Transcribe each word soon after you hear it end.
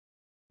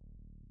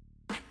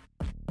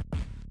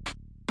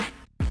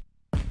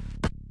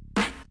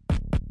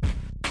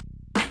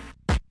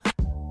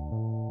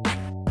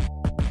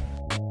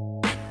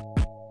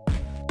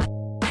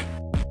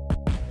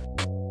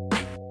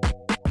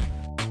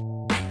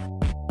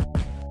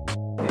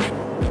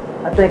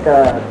I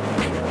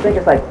think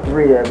it's like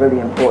three that are really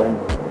important.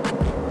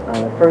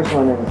 The first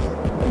one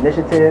is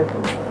initiative.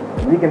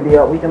 We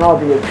can all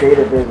be as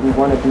creative as we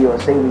want to be, or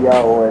say we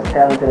are, or as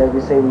talented as we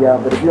say we are.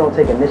 But if you don't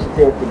take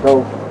initiative to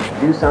go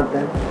do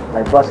something,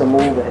 like bust a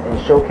move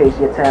and showcase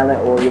your talent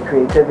or your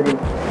creativity,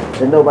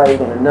 then nobody's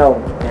gonna know,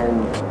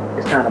 and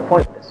it's kind of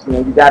pointless. You know,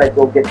 you gotta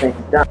go get things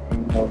done.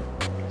 And, you know,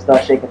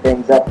 start shaking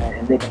things up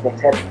and making things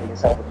happen for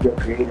yourself if you're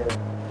creative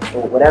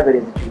or whatever it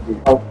is that you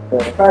do.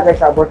 The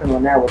projects I'm working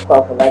on now with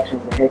Quell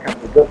Collections, and here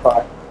comes the good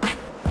part.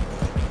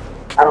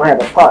 I don't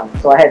have a partner,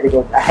 so I had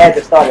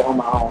to start it on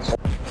my own. So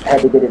I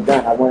had to get it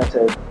done. I wanted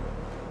to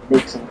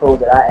make some clothes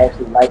that I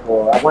actually like,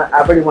 or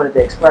I really wanted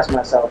to express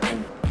myself,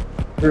 and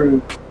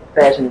through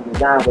fashion and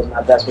design was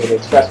my best way to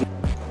express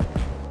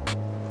myself.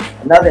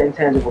 Another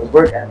intangible is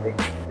work ethic.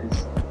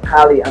 It's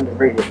highly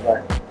underrated,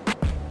 but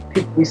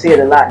we see it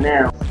a lot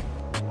now.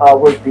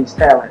 Hard work beats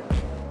talent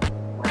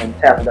when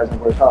talent doesn't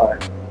work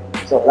hard.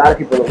 So a lot of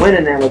people are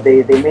winning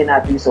nowadays. They may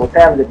not be so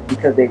talented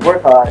because they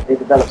work hard, they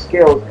develop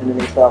skills, and then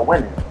they start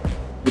winning.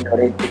 You know,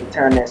 they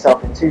turn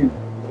themselves into,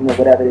 you know,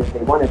 whatever it is they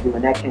want to do,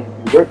 and that came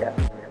through work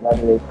ethic.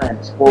 Whether they're playing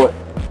a sport,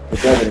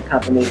 they're building a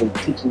company,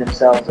 they're teaching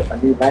themselves a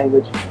new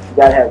language, you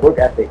gotta have work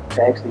ethic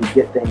to actually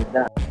get things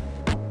done.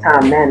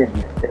 Time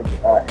management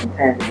is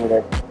intangible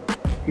that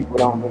people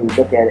don't really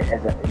look at it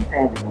as an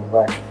intangible,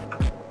 but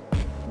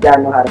you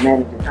gotta know how to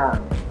manage your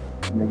time.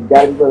 You know, you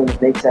gotta be willing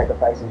to make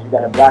sacrifices. You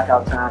gotta block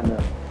out time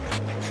to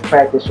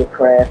practice your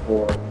craft,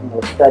 or, you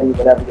know, study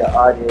whatever your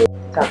art is.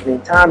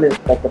 Time is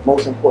like the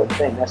most important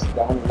thing. That's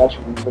the only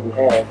luxury we really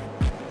have.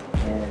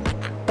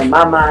 And in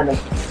my mind,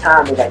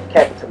 time is like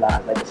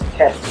capitalized, like it's a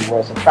capital where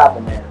it's a proper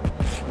noun.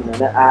 You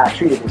know, I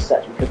treat it as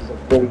such because it's a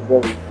really,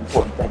 really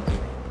important thing.